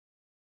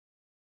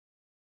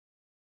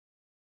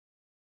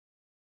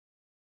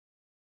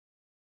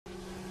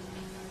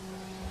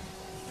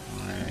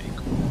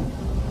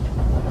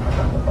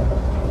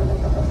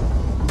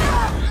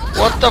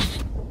the f...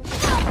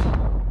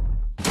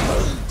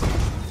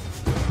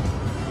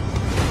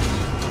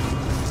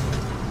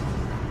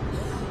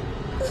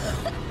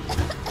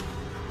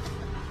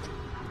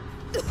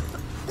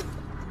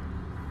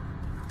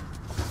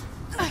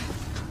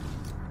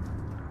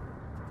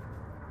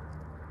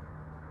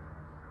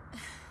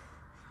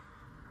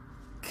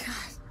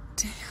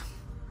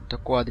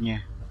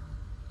 Dokładnie.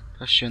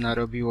 To się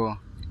narobiło.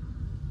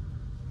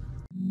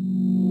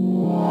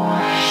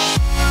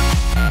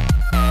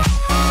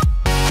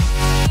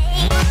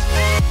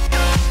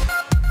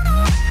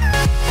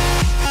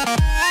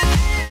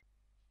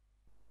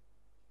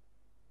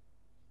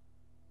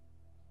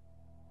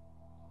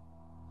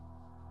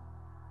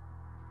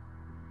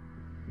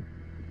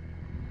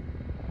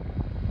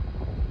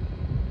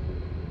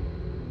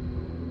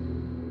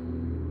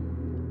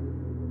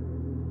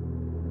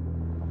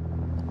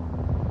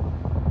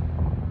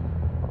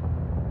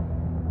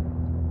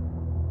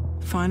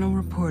 Final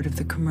report of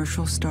the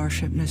commercial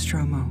starship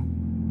Nostromo.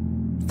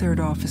 Third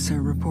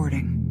officer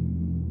reporting.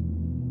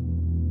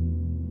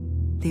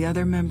 The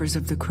other members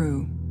of the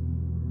crew: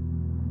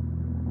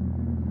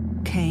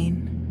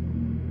 Kane,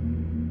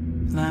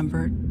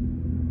 Lambert,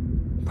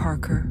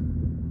 Parker,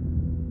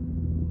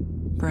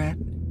 Brett,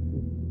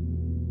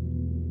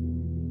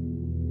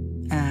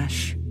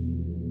 Ash,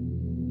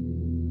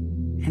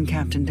 and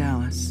Captain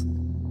Dallas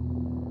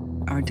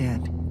are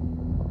dead.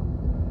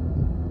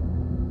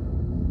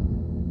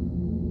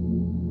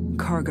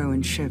 Cargo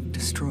and ship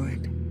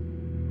destroyed.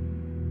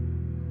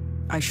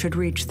 I should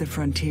reach the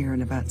frontier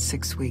in about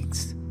 6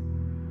 weeks.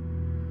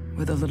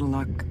 With a little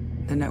luck,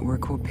 the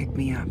network will pick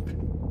me up.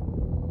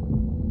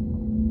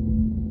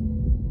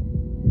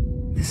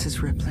 This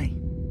is Ripley.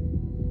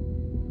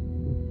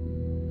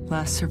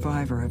 Last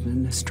survivor of the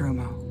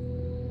Nostromo.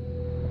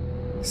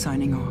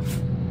 Signing off.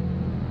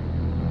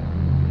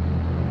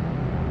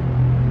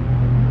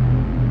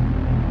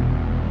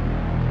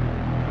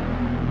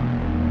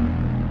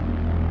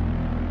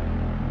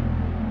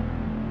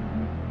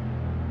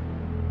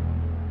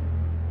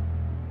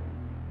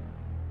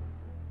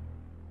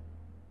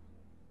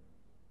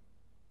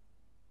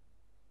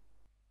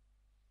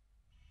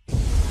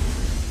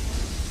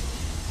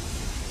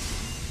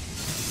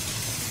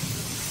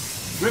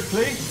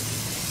 Ripley?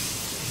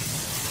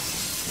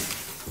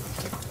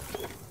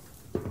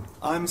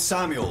 I'm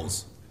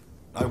Samuels.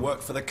 I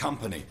work for the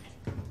company.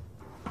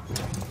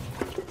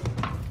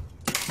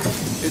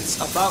 It's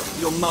about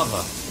your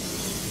mother.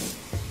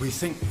 We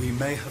think we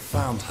may have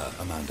found her,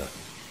 Amanda.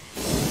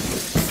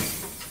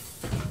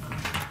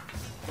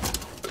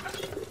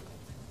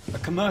 A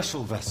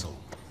commercial vessel,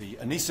 the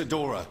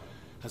Anisadora,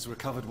 has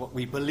recovered what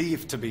we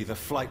believe to be the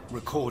flight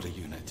recorder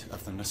unit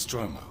of the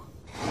Nostromo.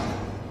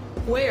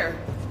 Where?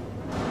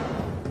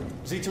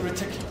 Zeta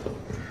Reticula.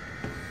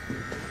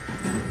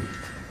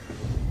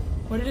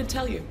 What did it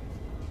tell you?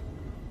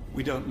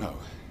 We don't know.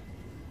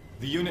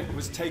 The unit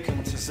was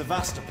taken to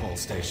Sevastopol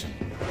station.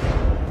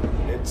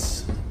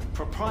 It's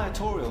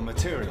proprietary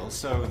material,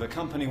 so the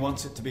company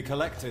wants it to be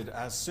collected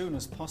as soon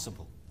as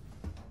possible.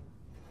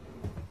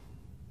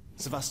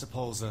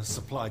 Sevastopol's a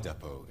supply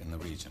depot in the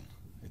region.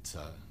 It's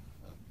a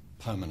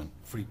permanent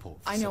free port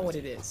facility. I know what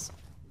it is.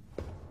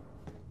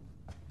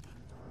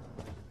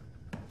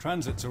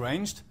 Transit's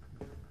arranged.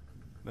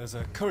 There's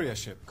a courier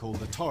ship called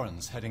the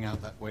Torrens heading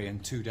out that way in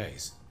 2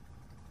 days.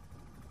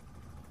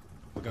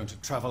 We're going to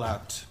travel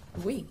out.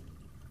 We?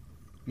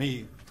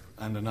 Me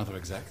and another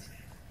exec.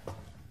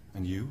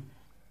 And you,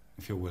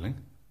 if you're willing.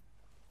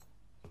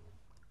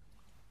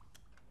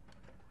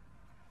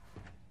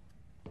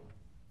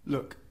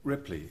 Look,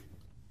 Ripley,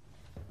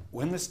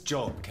 when this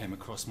job came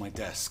across my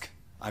desk,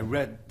 I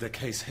read the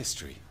case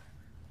history.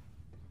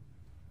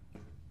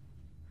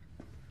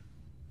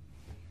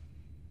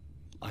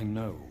 I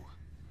know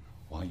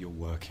why you're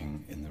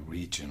working in the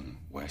region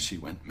where she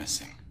went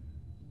missing.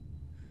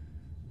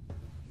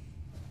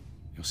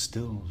 You're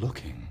still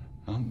looking,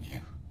 aren't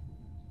you?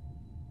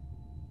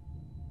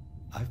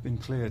 I've been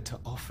cleared to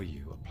offer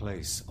you a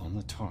place on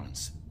the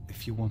Torrens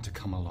if you want to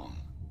come along.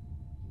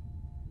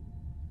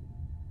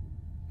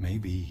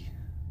 Maybe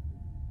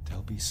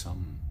there'll be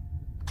some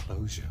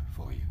closure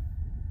for you.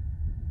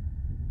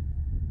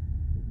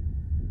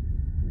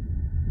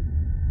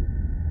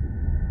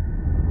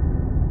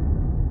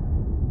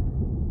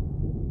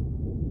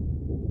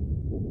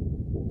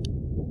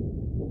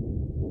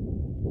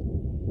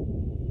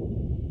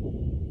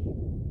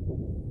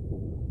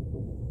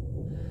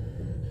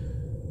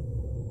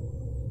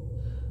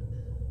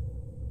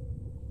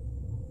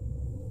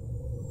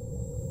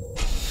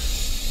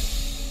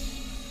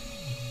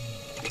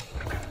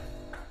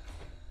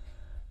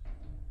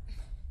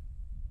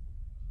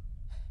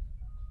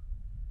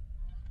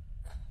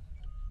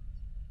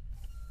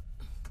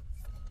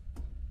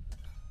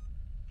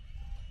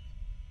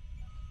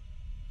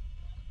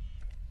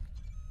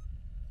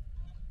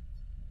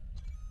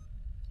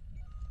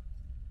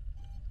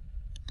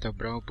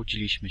 Dobra,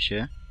 obudziliśmy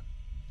się.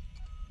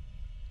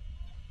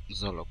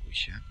 Zaloguj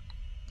się.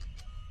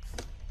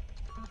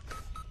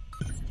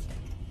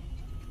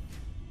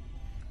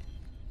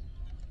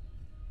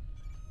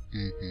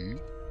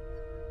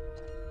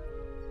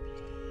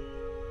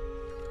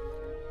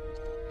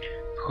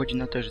 Wychodzi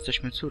na to, że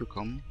jesteśmy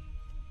córką.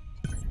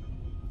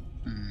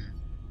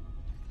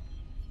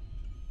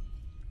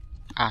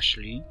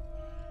 Ashley.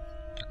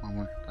 Tak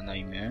mamy chyba na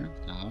imię,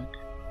 tak.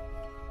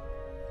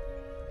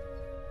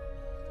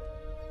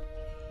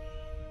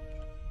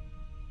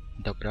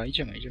 Dobra,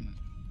 idziemy.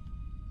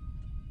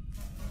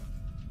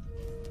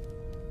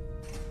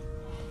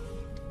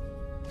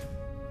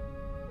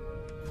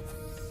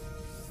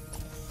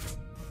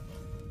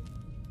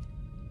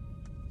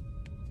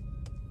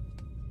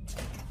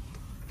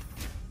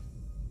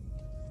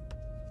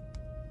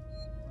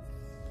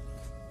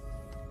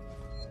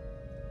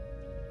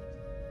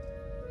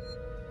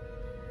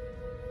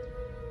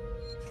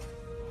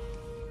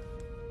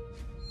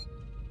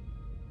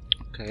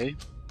 Okej,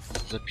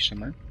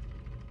 zapiszemy.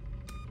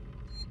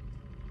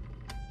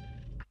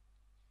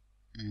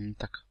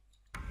 Tak.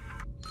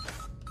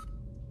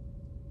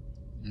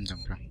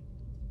 Dobra.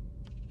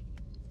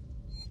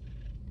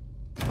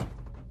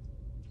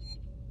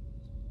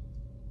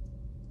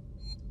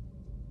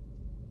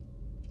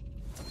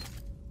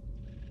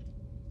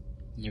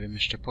 Nie wiem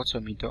jeszcze po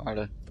co mi to,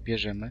 ale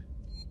bierzemy.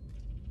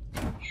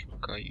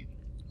 Szukaj.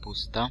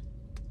 Pusta.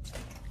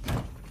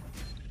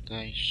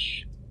 Tutaj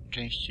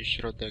części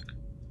środek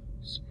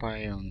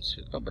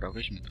spajający. Dobra,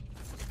 weźmy to.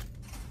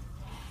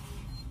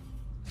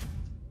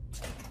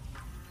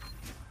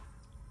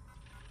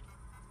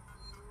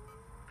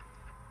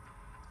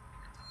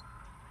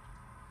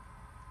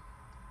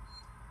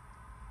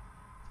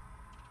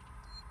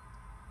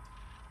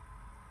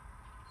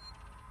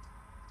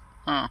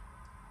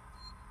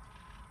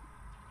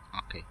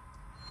 Okej.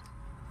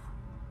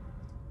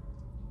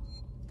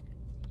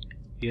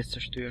 Jest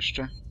coś tu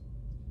jeszcze?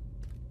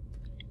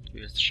 Tu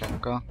jest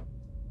szafka.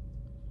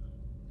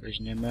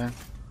 Weźmiemy.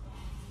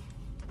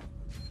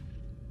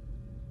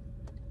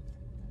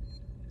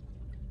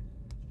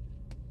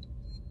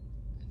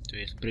 Tu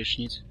jest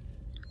prysznic.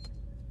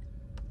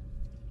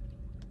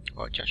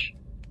 Chociaż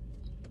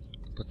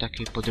po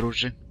takiej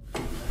podróży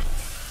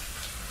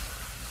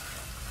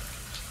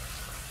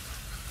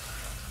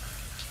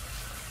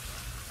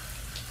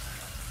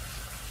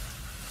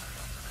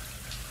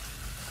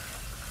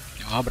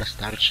dobra,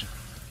 starczy.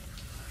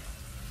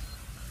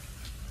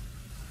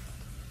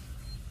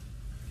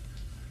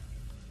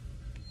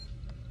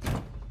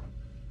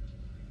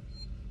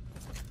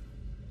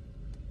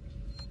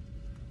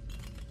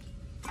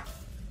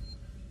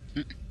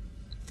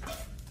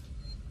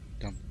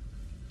 Tam.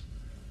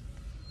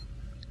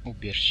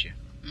 Ubierz się.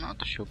 No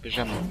to się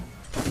ubierzemy.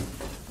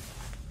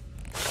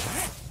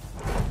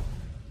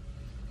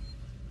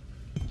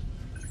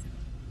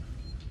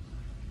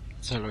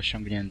 Cel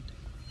osiągnięty.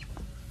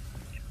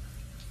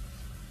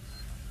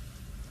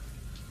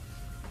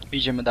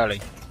 Idziemy dalej.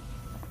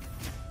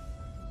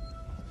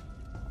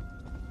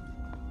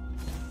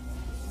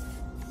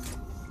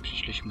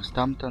 Przyszliśmy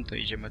stamtąd, to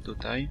idziemy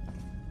tutaj.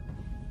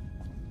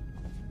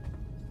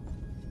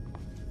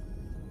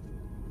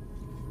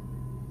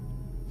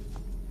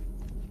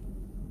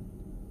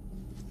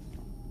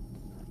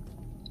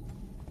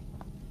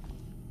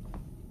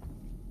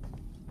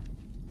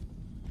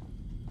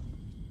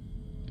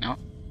 No.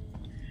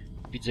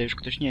 Widzę, już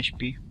ktoś nie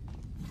śpi.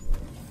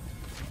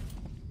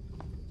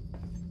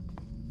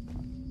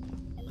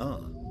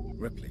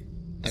 Ripley.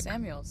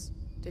 Samuels,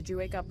 did you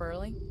wake up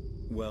early?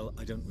 Well,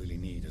 I don't really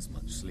need as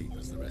much sleep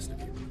as the rest of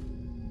you.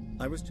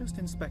 I was just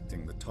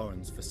inspecting the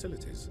Torrens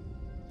facilities.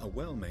 A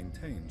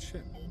well-maintained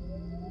ship.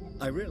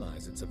 I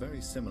realize it's a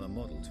very similar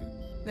model to...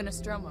 The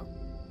Nostromo.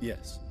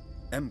 Yes,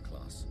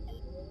 M-class.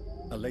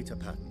 A later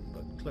pattern,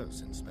 but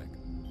close in spec.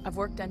 I've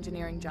worked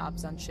engineering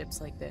jobs on ships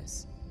like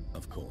this.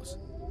 Of course.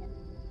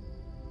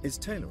 Is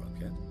Taylor up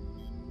yet?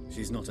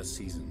 She's not a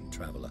seasoned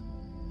traveler.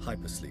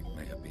 Hypersleep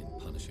may have been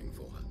punishing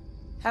for her.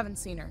 Haven't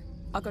seen her.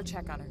 I'll go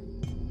check on her.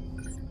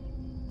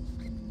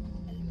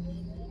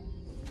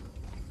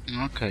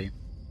 Okej.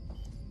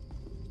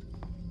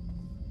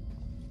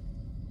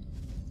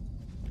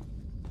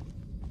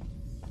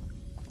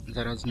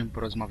 Zaraz z nią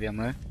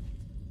porozmawiamy.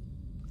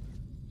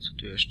 Co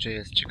tu jeszcze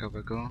jest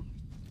ciekawego?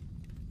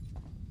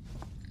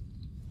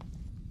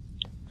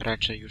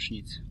 Raczej już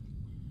nic.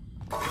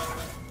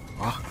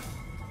 O!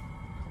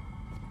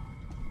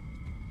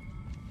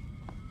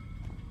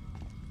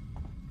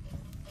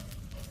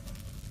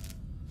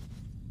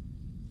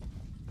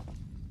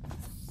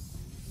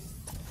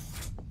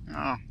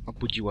 O,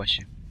 obudziła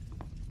się.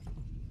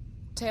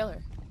 Taylor,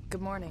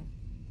 good morning.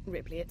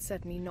 Ripley, it's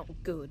certainly not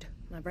good.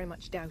 I very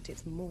much doubt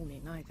it's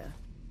morning either.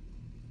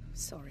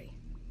 Sorry.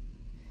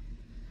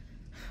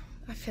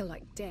 I feel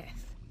like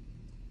death.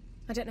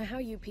 I don't know how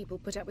you people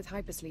put up with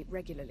hypersleep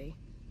regularly.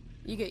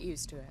 You get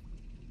used to it.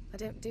 I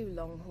don't do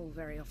long haul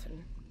very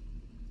often.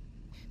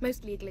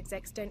 Most legal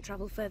execs don't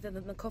travel further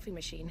than the coffee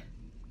machine.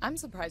 I'm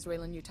surprised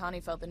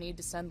Weyland-Yutani felt the need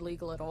to send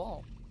legal at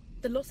all.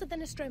 The loss of the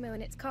Nostromo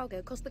and its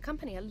cargo cost the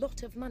company a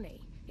lot of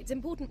money. It's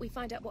important we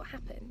find out what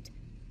happened.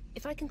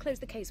 If I can close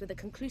the case with a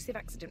conclusive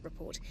accident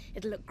report,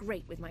 it'll look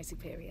great with my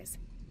superiors.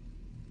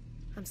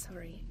 I'm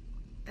sorry.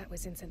 That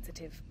was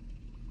insensitive.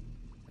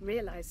 I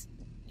realize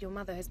your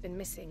mother has been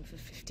missing for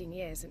 15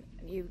 years, and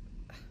you...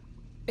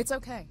 It's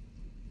okay.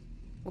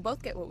 We'll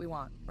both get what we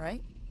want,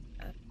 right?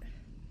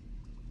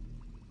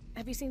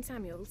 Have you seen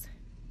Samuels?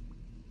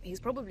 He's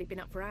probably been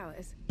up for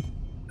hours.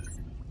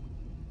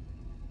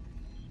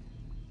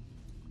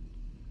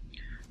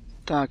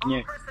 Tak, nie.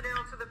 All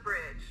personnel to the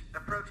bridge,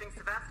 approaching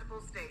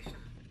Sevastopol station.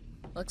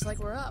 Looks like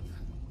we're up.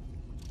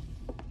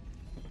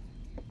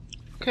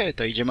 Okej,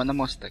 to idziemy na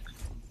mostek.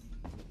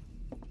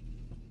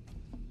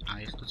 A,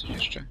 jest tu coś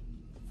jeszcze?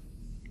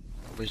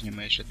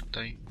 Weźmiemy jeszcze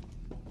tutaj.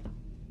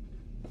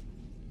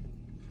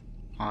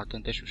 A,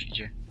 ten też już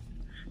idzie.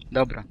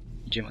 Dobra,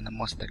 idziemy na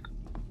mostek.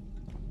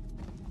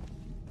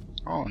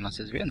 O, nas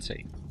jest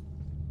więcej.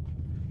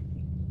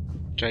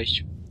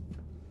 Cześć.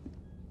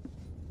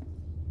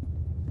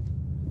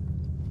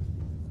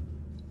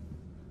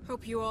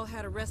 Hope you all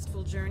had a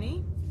restful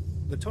journey.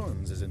 The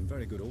Torrens is in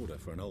very good order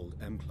for an old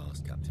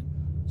M-class captain.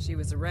 She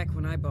was a wreck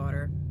when I bought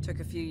her. Took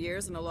a few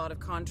years and a lot of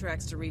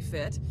contracts to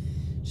refit.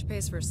 She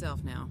pays for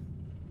herself now.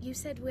 You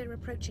said we're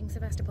approaching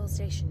Sevastopol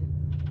station.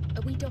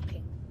 Are we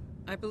docking?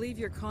 I believe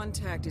your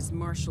contact is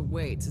Marshal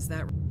Waits, is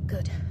that...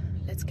 Good.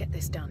 Let's get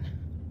this done.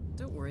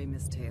 Don't worry,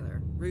 Miss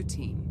Taylor.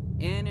 Routine.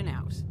 In and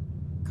out.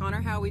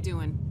 Connor, how we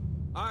doing?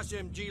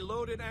 SMG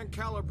loaded and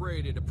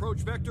calibrated.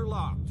 Approach vector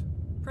locked.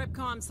 Prep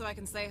comm so I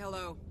can say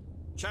hello.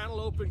 Channel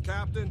open,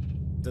 Captain.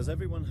 Does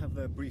everyone have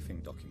their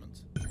briefing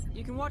documents?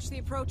 You can watch the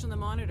approach on the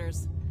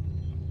monitors.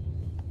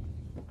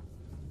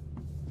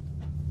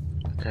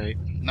 Okej,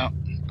 no,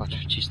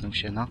 patrz, wcisnął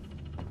się, no.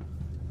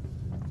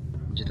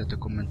 Gdzie ta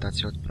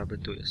dokumentacja odprawy?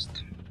 Tu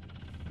jest.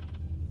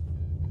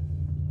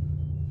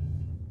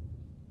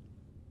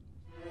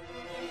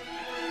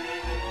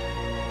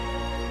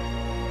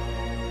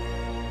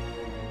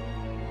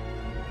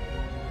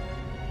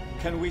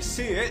 Can we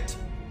see it?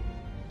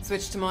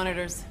 Switch to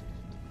monitors.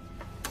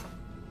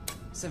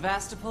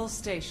 Sevastopol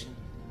Station.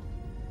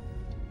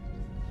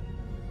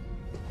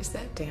 Is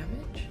that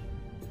damage?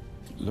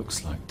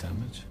 Looks like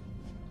damage.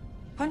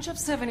 Punch up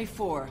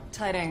 74,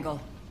 tight angle.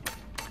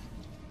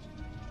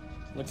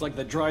 Looks like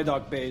the dry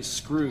dock bay is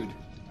screwed.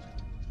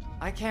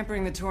 I can't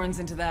bring the Torrens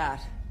into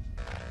that.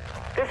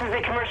 This is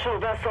the commercial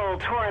vessel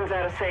Torrens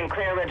out of St.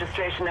 Clair,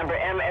 registration number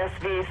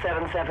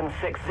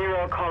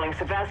MSV7760, calling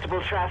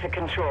Sevastopol Traffic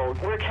Control.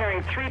 We're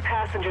carrying 3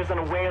 passengers on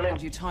a Wayland.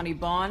 Utani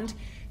Bond,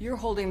 you're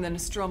holding the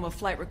Nostromo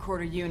flight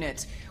recorder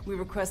unit. We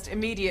request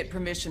immediate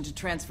permission to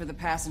transfer the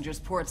passengers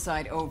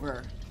portside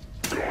over.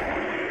 This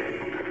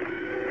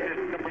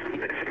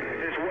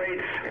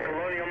Waits,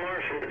 Colonial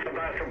Marshal,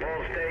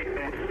 Sevastopol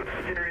Station.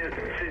 Serious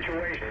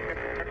situation.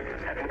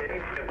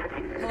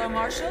 Hello,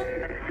 Marshal?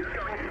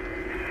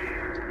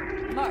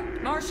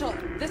 Marshal,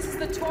 this is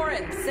the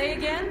Torrens. Say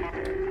again?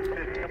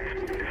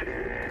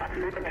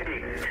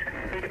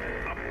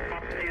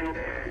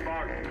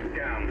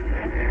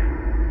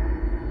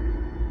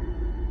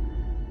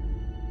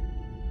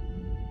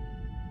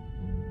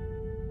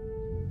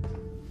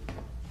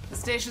 The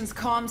station's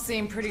comms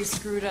seem pretty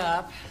screwed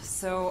up,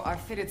 so I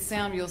fitted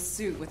Samuel's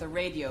suit with a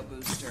radio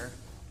booster.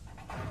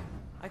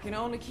 I can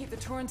only keep the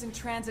Torrens in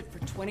transit for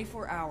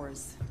 24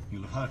 hours.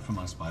 You'll have heard from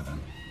us by then.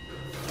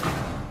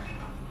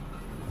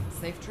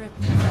 Safe trip.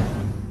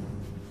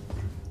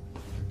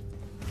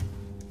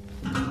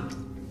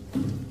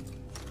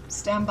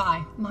 Stand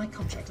by. My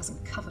contract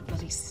doesn't cover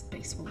bloody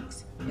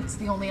spacewalks. It's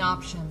the only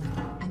option,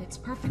 and it's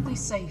perfectly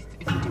safe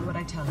if you do what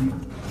I tell you.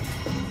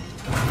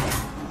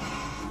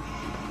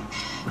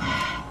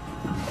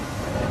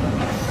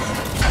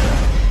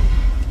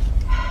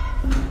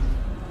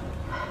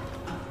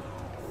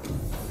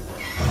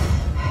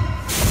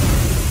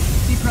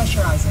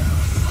 Depressurizing.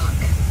 Fuck.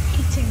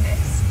 Eating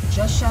this.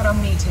 Just shadow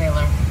me,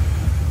 Taylor.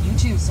 You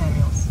too,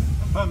 Samuels.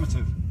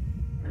 Affirmative.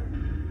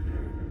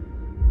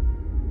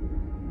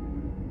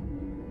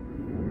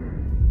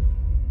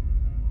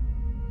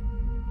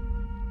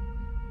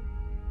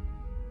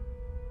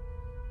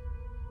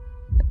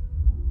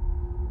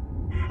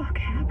 Fuck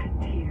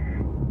happened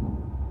here?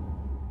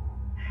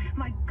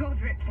 My God,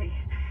 Ripley.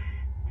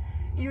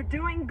 You're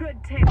doing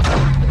good, Taylor.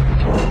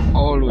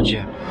 O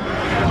ludzie.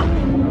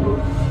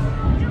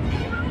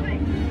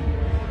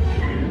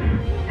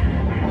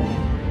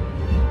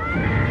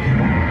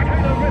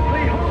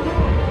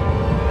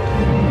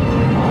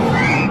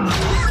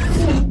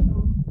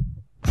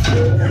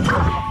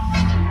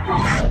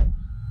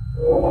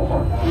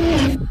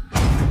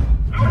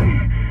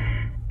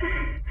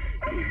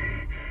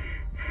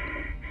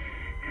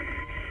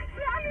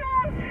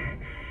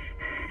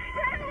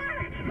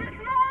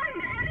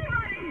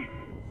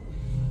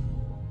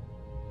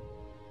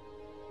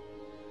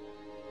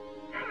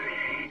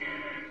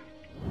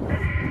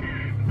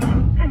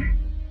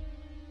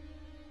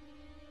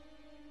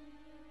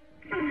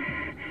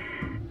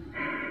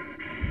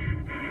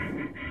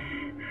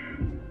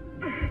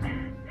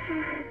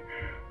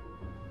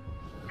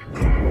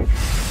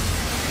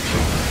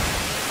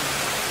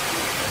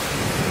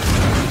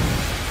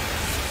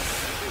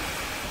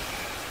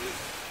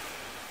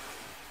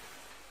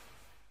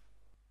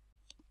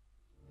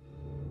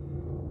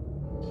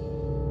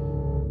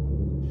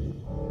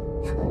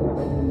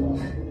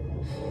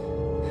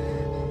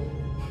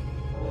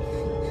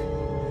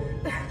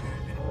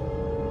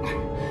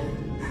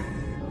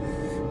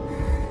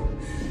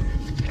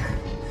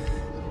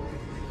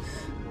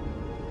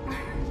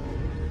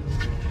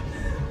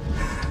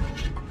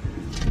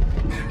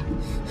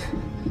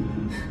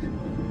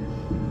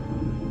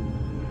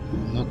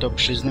 To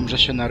przyznam, że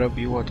się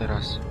narobiło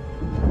teraz.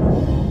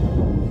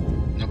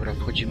 Dobra,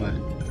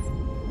 wchodzimy.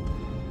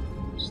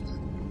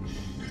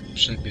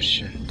 Przebierz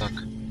się, tak.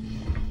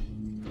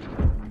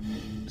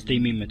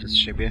 Zdejmijmy to z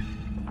siebie.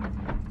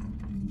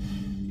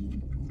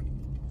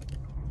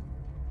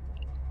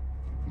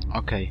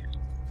 Okej.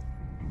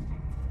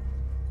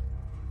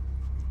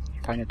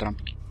 Fajne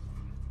trampki.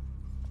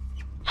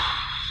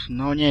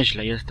 No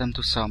nieźle, jestem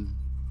tu sam.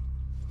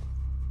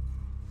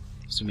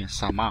 W sumie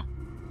sama.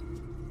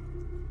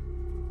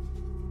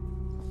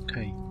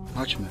 Okej,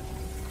 chodźmy.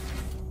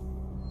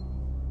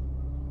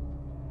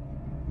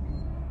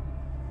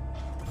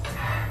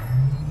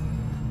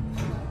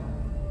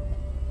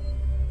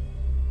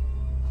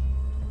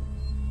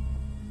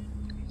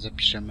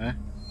 Zapiszemy.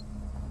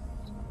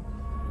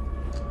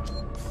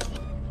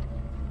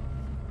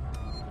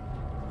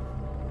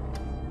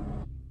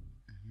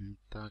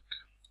 Tak.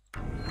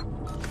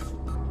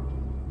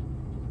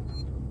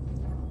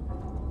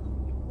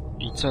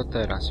 I co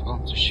teraz? O,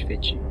 coś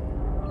świeci.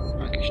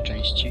 Jakieś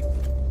części.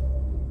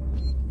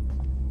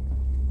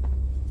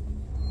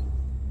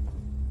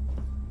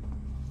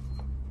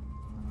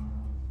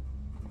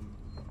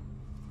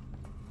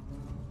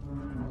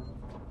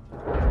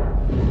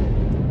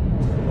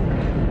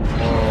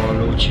 O,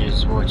 ludzie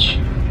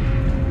złoci.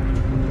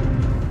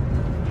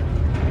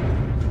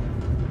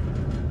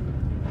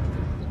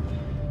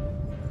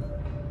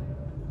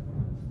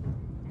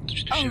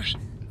 Czy tu się...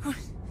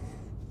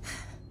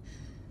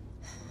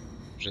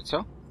 Że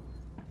co?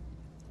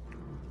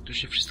 Tu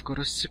się wszystko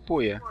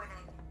rozsypuje.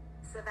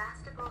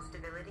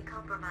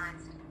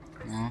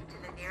 No.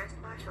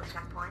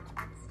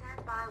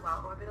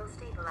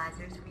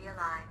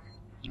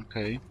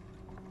 Okej.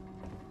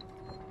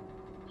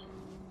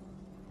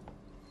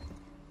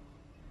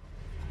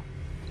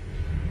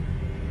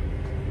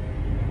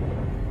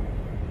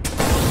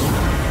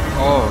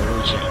 O,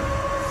 ludzie.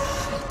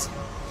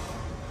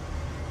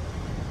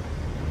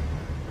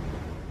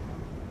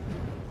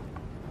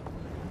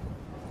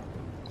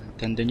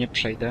 Tędy nie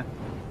przejdę.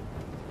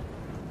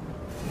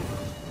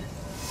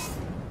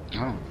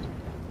 O.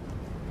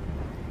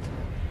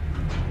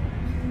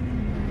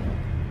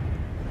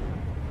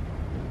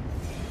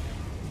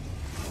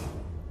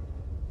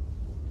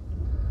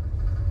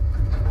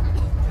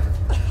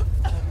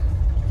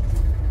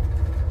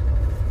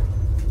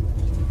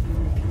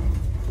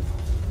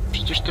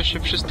 Przecież to się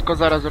wszystko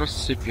zaraz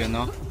rozsypie,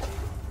 no.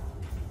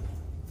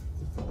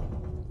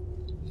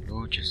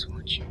 Ludzie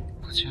słodzi.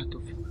 Po co ja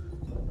tu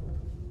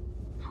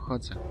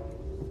wchodzę?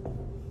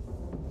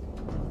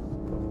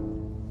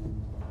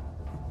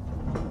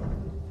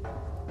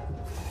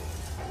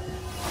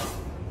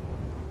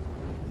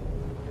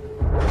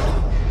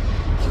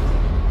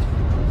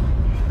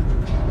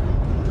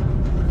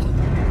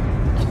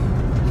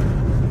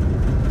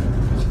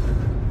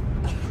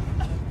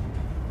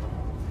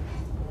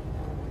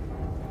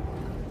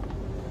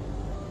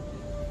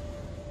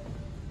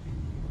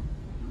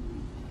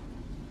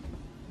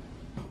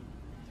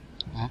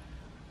 O,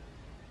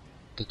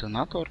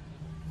 detonator?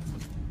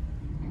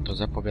 To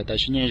zapowiada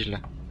się nieźle.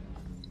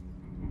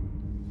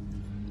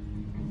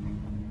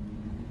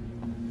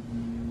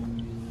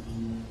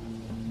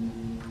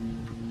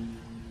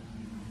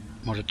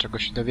 Może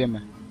czegoś się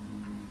dowiemy.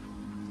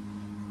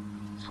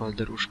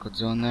 Folder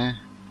uszkodzony.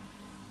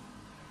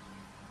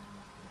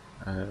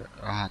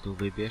 Aha, tu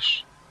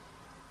wybierz.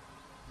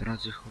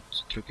 Drodzy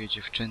chłopcy, drogie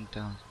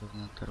dziewczęta,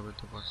 zapewne dotarły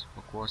do was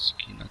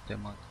pogłoski na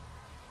temat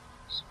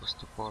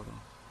Sebastopolu.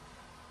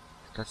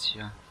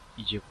 Stacja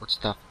idzie w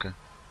odstawkę.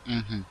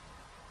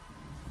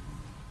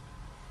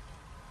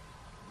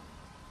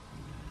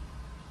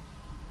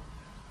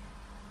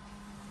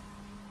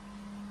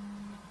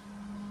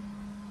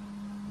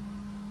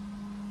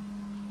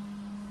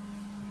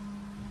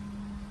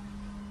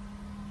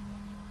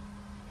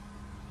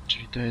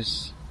 Czyli to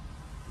jest...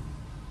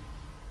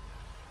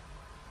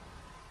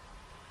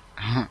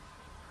 Aha.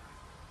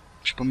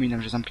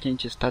 Przypominam, że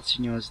zamknięcie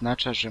stacji nie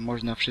oznacza, że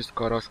można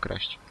wszystko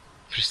rozkraść.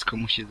 Wszystko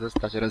musi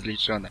zostać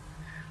rozliczone.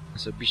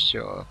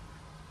 Osobiście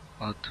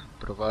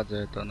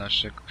odprowadzę do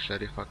naszego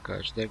szeryfa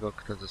każdego,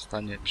 kto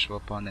zostanie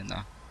przyłapany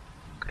na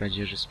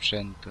kradzieży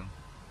sprzętu.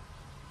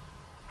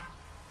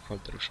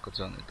 Folder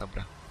uszkodzony,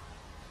 dobra.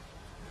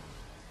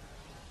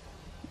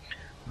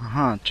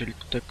 Aha, czyli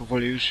tutaj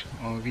powoli już,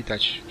 o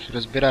widać, już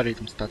rozbierali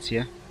tę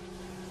stację.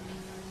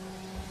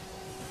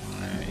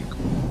 Ejku.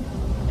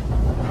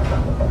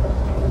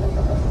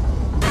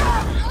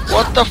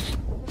 What the f...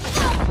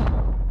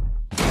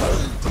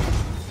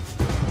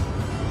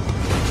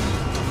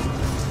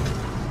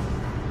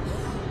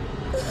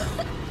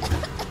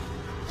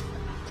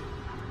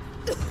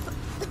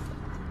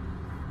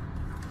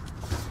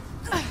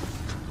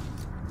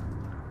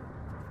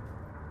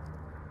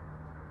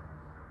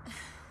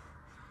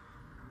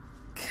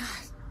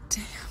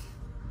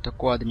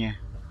 Dokładnie.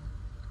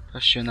 To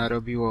się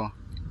narobiło.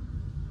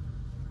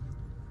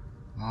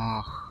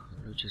 Och,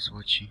 ludzie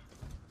złoci.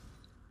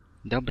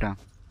 Dobra.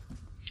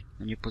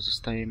 No nie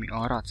pozostaje mi...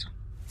 O, racja.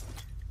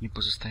 Nie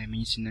pozostaje mi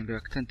nic innego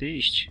jak tędy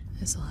iść.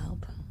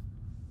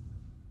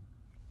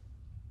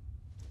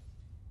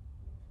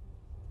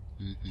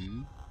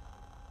 Mhm.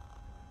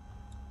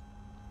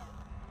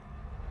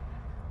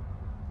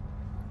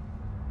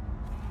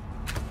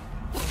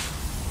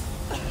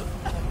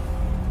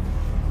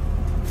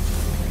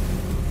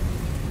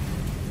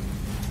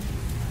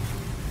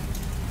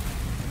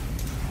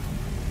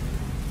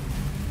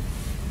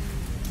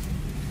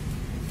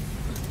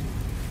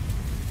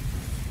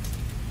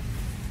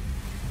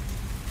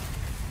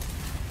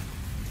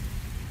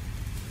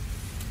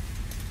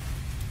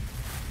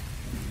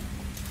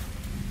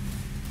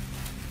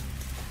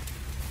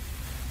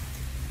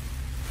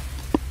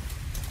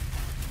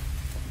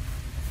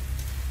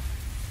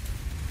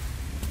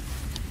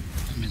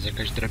 Jest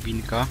jakaś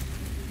drabinka.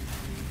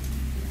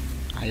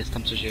 A jest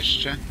tam coś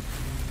jeszcze?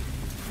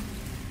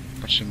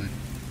 Patrzymy.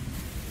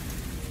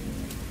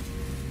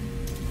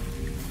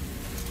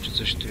 Czy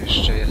coś tu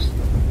jeszcze jest?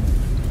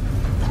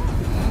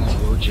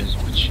 O, ludzie,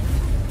 zobacz.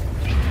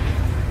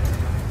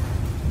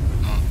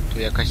 O, tu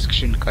jakaś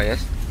skrzynka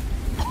jest.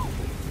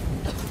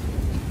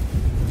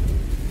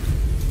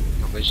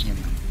 To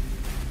weźmiemy.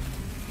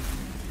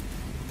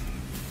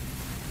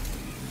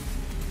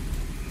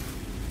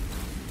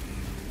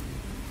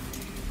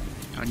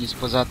 A nic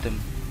poza tym.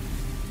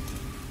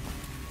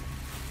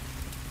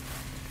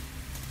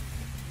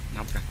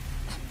 Dobra.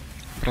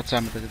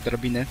 Wracamy do tej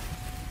drabiny.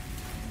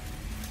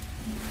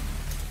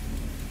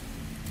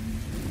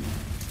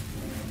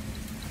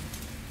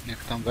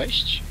 Jak tam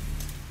wejść?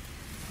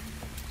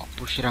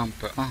 Opuść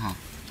rampę. Aha.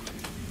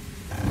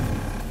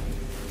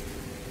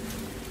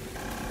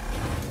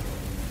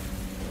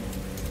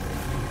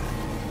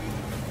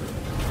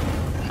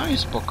 No i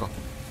spoko.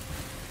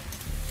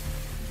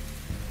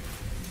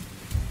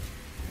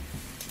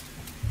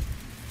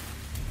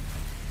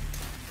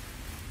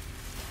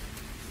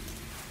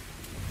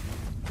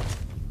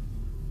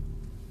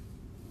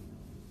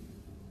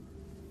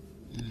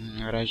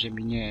 Na razie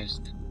mi nie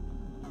jest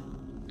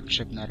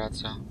potrzebna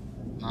raca.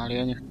 No ale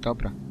ja niech...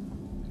 Dobra.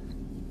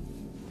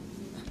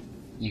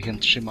 Niech ją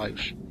trzyma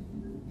już.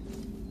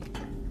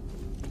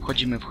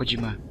 Wchodzimy,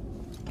 wchodzimy.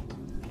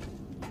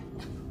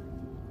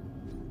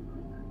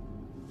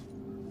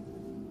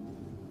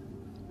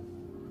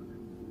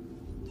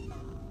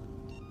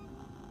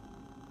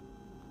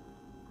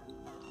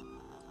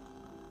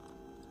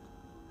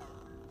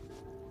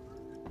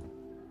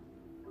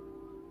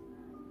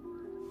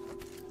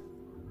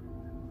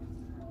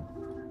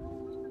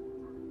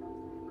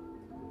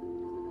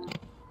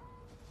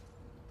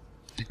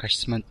 Jakaś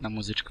smętna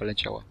muzyczka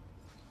leciała.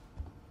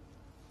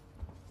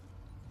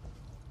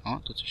 O,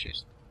 tu coś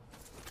jest.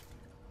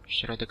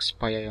 Środek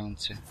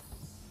spajający.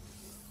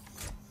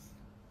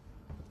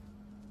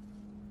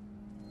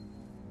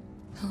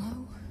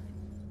 Hello?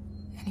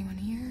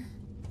 Anyone here?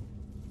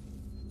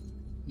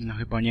 No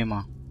chyba nie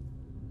ma.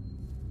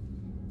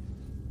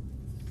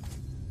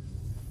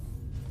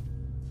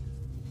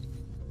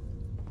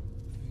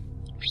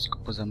 Wszystko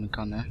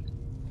pozamykane.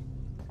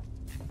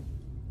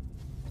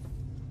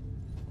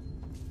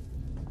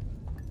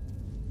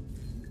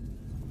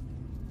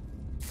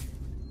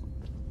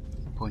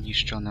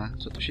 Poniszczone.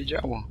 Co tu się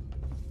działo?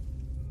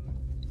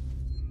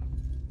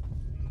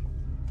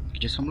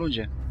 Gdzie są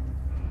ludzie?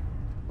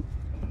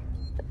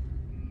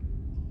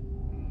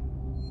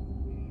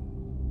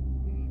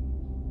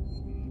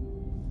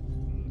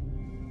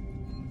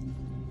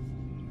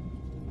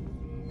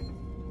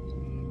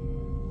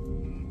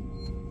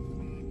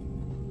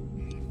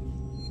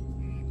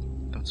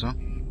 To co?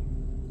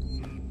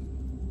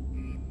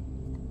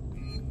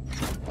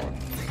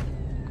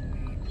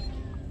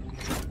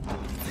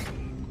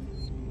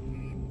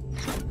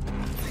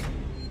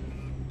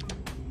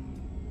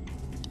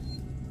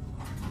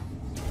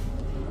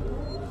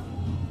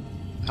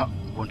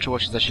 Włączyło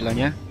się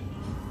zasilanie.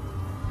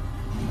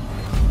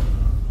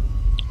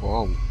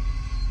 Wow.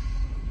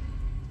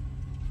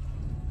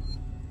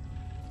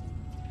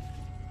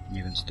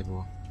 Nie wiem co to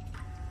było.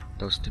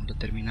 Dostęp do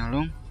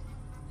terminalu.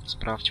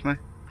 Sprawdźmy.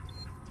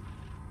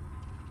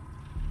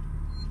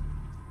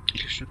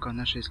 Jeśli szuka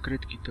naszej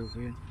skrytki, to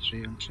wie, że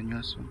ją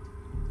przeniosłem.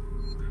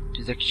 Tu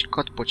jest jakiś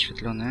kod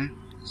podświetlony.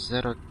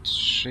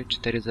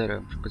 0340.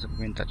 Muszę go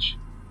zapamiętać.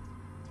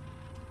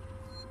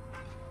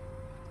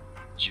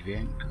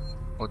 Dźwięk.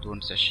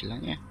 Odłącz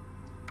zasilanie.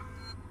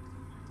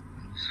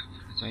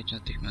 Wracajcie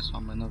natychmiast,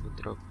 mamy nowy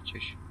drog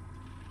gdzieś.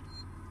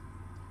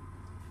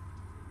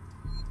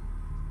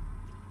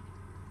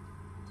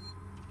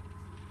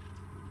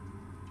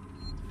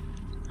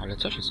 Ale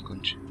co się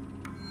skończy?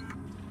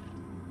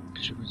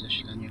 Krzywe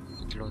zasilanie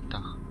w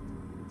lotach.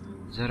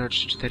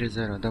 0340,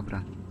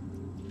 dobra.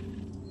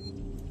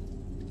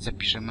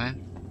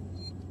 Zapiszemy.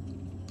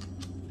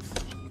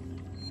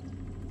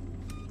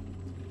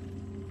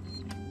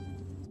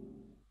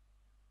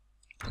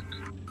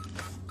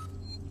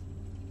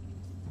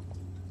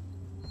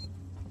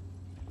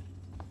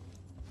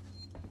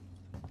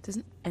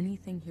 Doesn't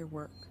anything here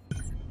work?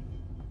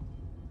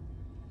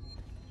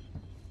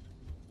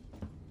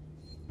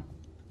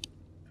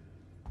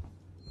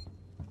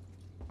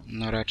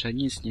 No raczej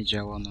nic nie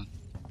działa, no.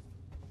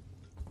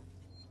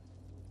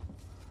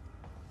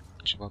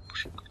 Trzeba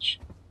poszukać.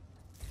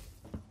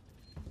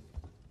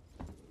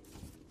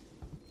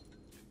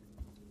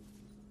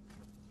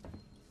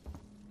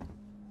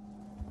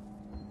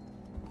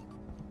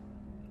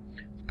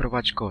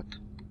 wprowadź kod.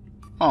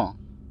 O!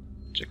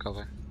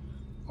 Ciekawe.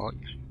 Oj.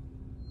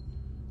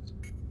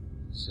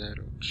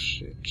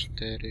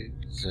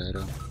 0340.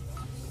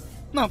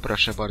 No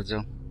proszę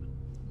bardzo.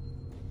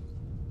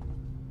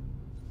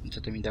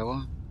 Co to mi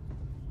dało?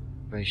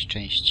 Wejść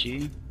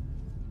części.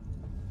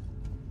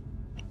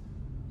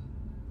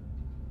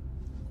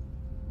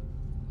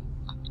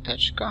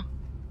 Apteczka?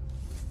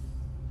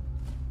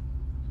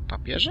 W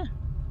papierze?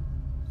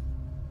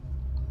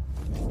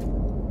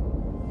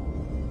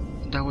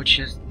 Udało ci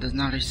się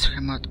znaleźć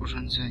schemat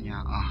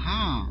urządzenia.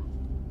 Aha!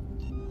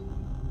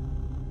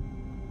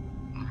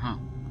 Aha.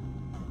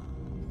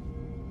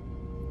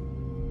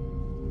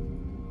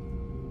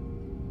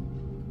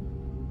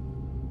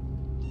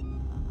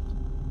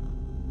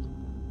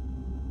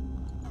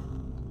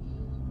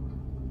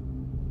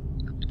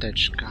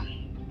 Apteczka.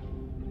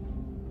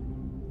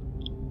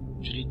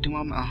 Czyli tu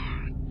mamy... Ach,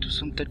 tu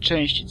są te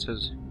części, co...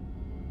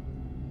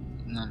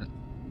 No, ale...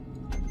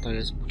 To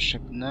jest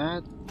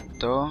potrzebne.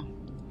 To...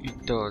 I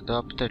to, do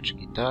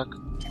apteczki, tak?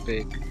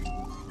 Pyk.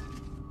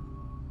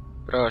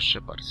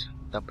 Proszę bardzo.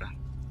 Dobra.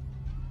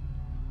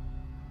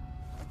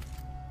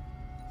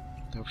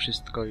 To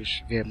wszystko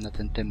już wiem na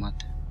ten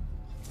temat.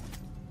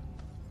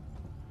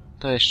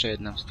 To jeszcze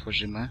jedną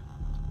stworzymy.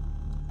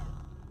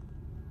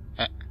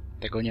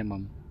 Tego nie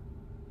mam.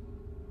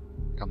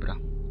 Dobra,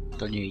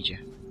 to nie idzie.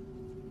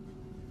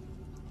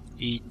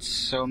 I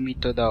co mi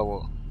to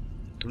dało?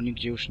 Tu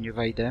nigdzie już nie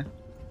wejdę.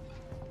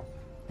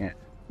 Nie.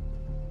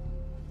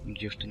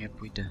 Nigdzie już tu nie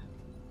pójdę.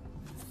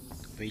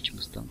 To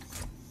wyjdźmy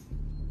stąd.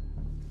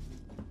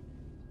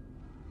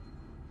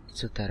 I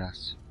co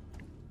teraz?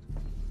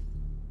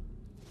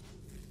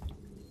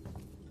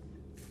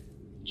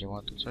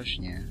 Działa tu coś?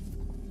 Nie.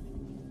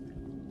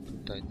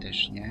 Tutaj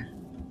też nie.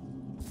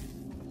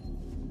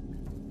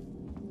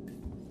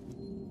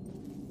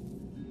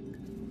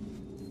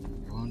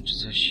 Włącz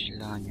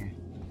zasilanie.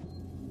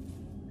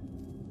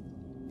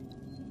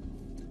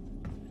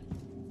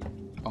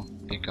 O,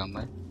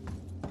 biegamy.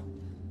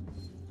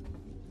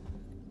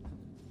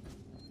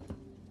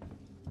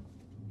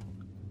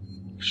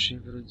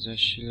 Przywróć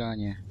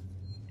zasilanie.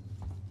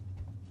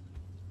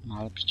 No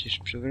ale przecież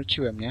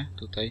przywróciłem, nie?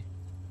 Tutaj.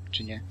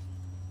 Czy nie?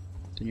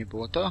 To nie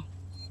było to?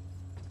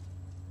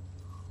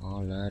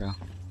 Cholera.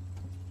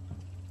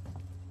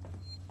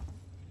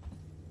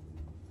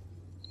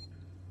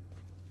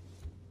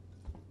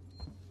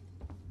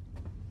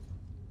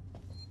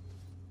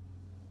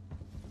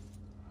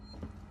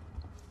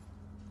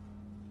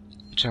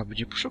 Trzeba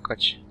będzie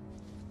poszukać.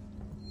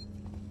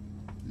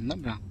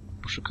 Dobra,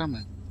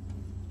 poszukamy.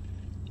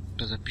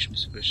 To zapiszmy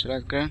sobie jeszcze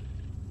raz grę.